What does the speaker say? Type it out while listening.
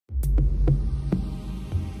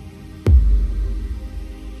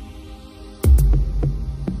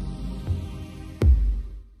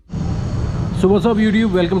So what's up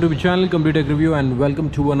YouTube, welcome to my channel Complete Tech Review and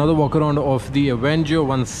welcome to another walk around of the Avenger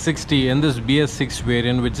 160 in this Bs6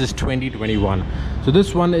 variant, which is 2021. So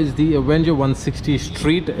this one is the Avenger 160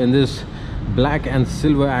 Street in this black and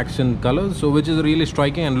silver accent color, so which is really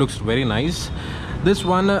striking and looks very nice. This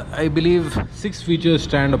one, I believe 6 features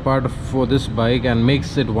stand apart for this bike and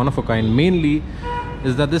makes it one of a kind. Mainly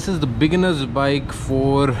is that this is the beginner's bike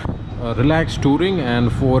for relaxed touring,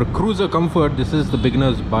 and for cruiser comfort this is the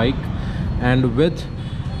beginner's bike. And with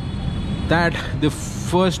that, the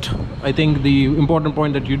first, I think the important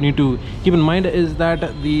point that you need to keep in mind is that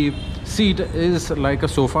the seat is like a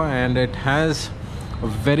sofa and it has a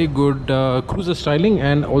very good cruiser styling,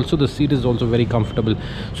 and also the seat is also very comfortable.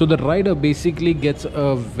 So the rider basically gets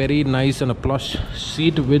a very nice and a plush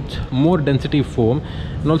seat with more density foam,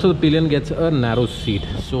 and also the pillion gets a narrow seat,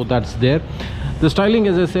 so that's there. The styling,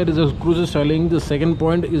 as I said, is a cruiser styling. The second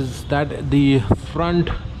point is that the front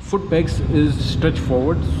foot pegs is stretched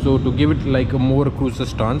forward, so to give it like a more cruiser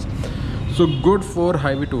stance, so good for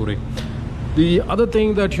highway touring. The other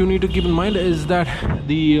thing that you need to keep in mind is that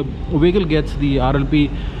the vehicle gets the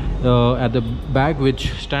RLP at the back,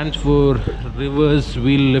 which stands for reverse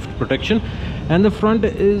wheel lift protection, and the front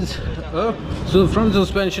is so the front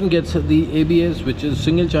suspension gets the ABS, which is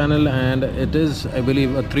single channel, and it is, I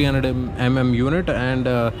believe, a 300 mm unit, and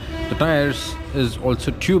the tires is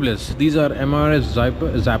also tubeless. These are MRS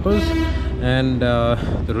zappers, and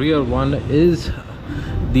the rear one is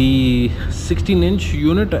the 16-inch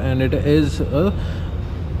unit, and it is the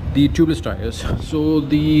tubeless tires. So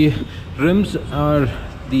the rims are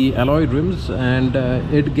the alloy rims, and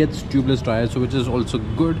it gets tubeless tires, so which is also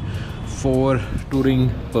good for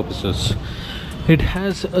touring purposes. It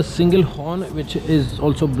has a single horn which is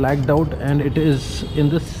also blacked out, and it is in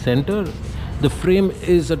the center. The frame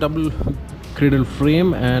is a double cradle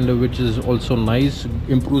frame, and which is also nice,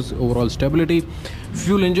 improves overall stability.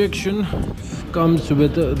 Fuel injection comes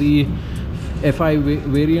with the FI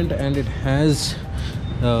variant, and it has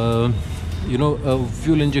a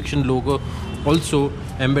fuel injection logo also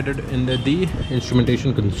embedded in the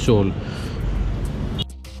instrumentation console.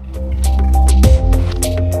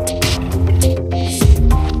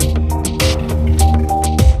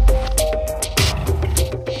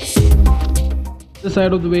 The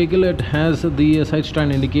side of the vehicle, it has the side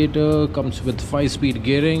stand indicator, comes with 5-speed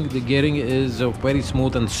gearing. The gearing is very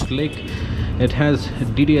smooth and slick. It has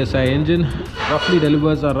DTSI engine, roughly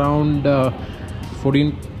delivers around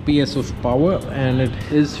 14 PS of power, and it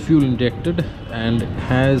is fuel injected, and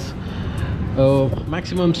has a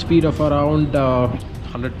maximum speed of around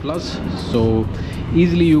 100 plus, so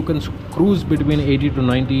easily you can cruise between 80 to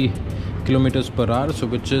 90 kilometers per hour, so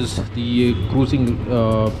which is the cruising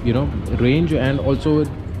range, and also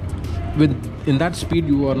in that speed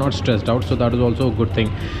you are not stressed out, so that is also a good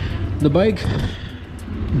thing. The bike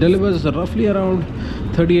delivers roughly around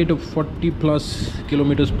 38 to 40 plus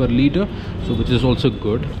kilometers per liter, so which is also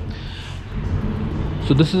good.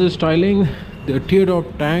 So this is the styling. The teardrop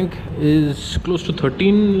tank is close to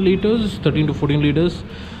 13 to 14 liters.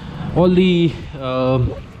 All the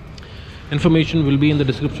information will be in the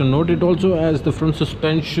description note. It also has the front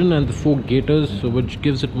suspension and the 4 gaiters, so which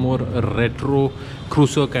gives it more a retro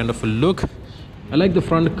cruiser kind of a look. I like the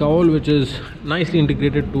front cowl, which is nicely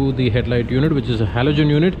integrated to the headlight unit, which is a halogen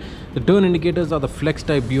unit. The turn indicators are the flex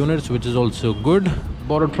type units, which is also good,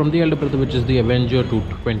 borrowed from the elder brother, which is the Avenger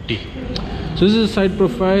 220. So this is a side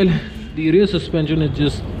profile. The rear suspension is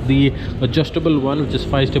just the adjustable one, which is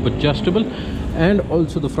 5-step adjustable, and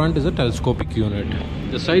also the front is a telescopic unit.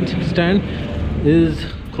 The side stand is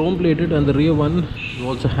chrome plated, and the rear one you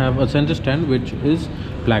also have a center stand which is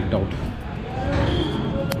blacked out.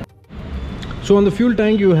 So on the fuel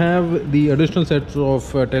tank you have the additional sets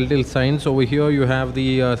of telltale signs. Over here you have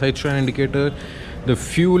the side stand indicator, the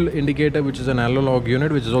fuel indicator, which is an analog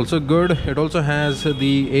unit, which is also good. It also has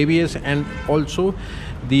the ABS and also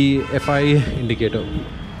the FI indicator.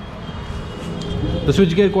 The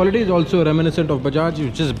switchgear quality is also reminiscent of Bajaj,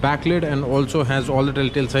 which is backlit and also has all the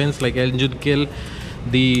telltale signs like engine kill,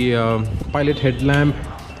 the pilot headlamp,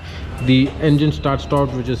 the engine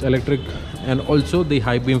start-stop, which is electric, and also the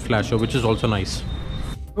high beam flasher, which is also nice.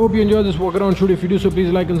 I hope you enjoyed this walk around shoot. If you do so,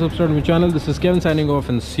 please like and subscribe to my channel. This is Kevin signing off,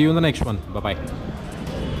 and see you in the next one. Bye bye.